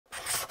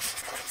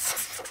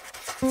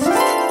I'm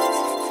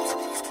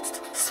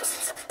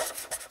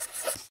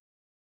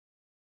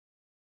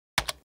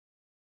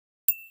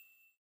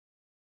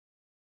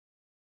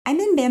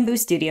in Bambu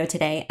Studio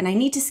today and I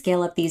need to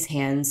scale up these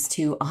hands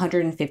to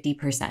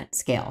 150%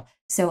 scale.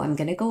 So I'm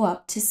gonna go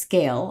up to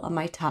scale on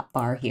my top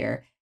bar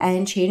here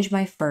and change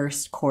my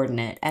first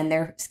coordinate. And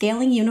they're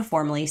scaling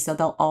uniformly, so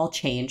they'll all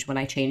change when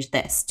I change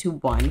this to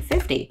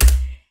 150.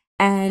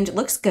 And it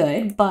looks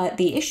good, but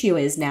the issue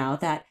is now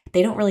that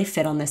they don't really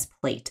fit on this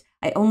plate.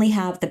 I only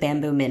have the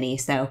Bambu Mini,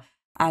 so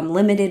I'm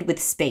limited with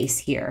space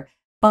here.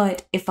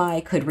 But if I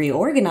could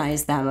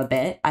reorganize them a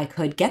bit, I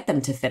could get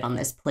them to fit on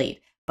this plate.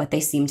 But they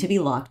seem to be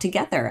locked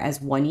together as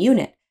one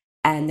unit.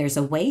 And there's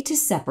a way to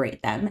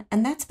separate them,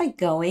 and that's by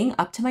going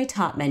up to my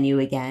top menu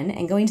again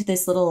and going to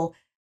this little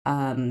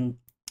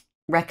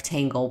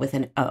rectangle with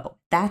an O.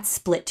 That's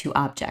split two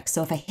objects.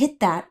 So if I hit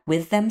that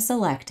with them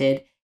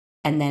selected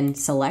and then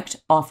select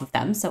off of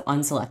them, so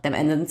unselect them,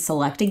 and then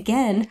select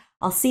again,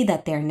 I'll see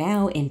that they're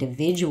now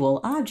individual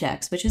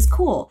objects, which is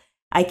cool.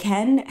 I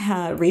can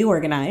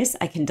reorganize.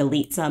 I can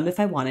delete some if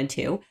I wanted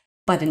to,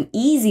 but an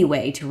easy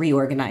way to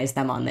reorganize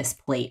them on this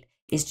plate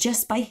is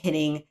just by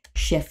hitting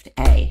Shift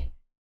A.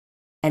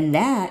 And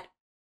that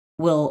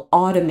will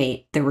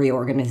automate the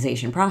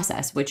reorganization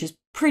process, which is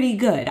pretty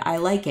good. I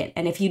like it.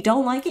 And if you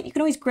don't like it, you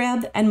can always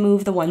grab and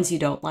move the ones you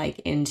don't like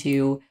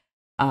into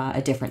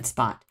a different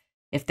spot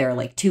if they're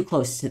like too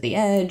close to the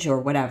edge or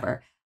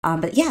whatever.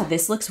 But yeah,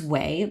 this looks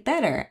way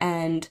better.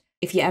 And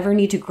if you ever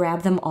need to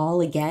grab them all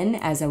again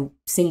as a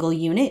single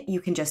unit, you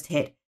can just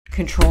hit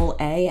Control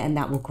A and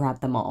that will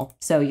grab them all.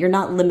 So you're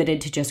not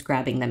limited to just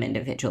grabbing them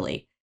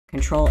individually.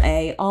 Control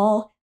A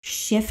all,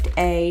 Shift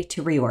A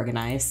to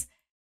reorganize.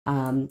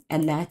 And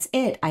that's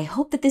it. I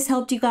hope that this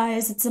helped you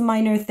guys. It's a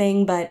minor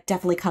thing, but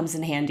definitely comes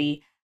in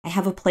handy. I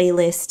have a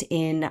playlist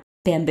in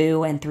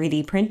Bambu and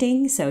 3D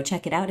printing, so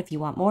check it out if you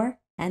want more.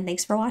 And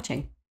thanks for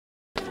watching.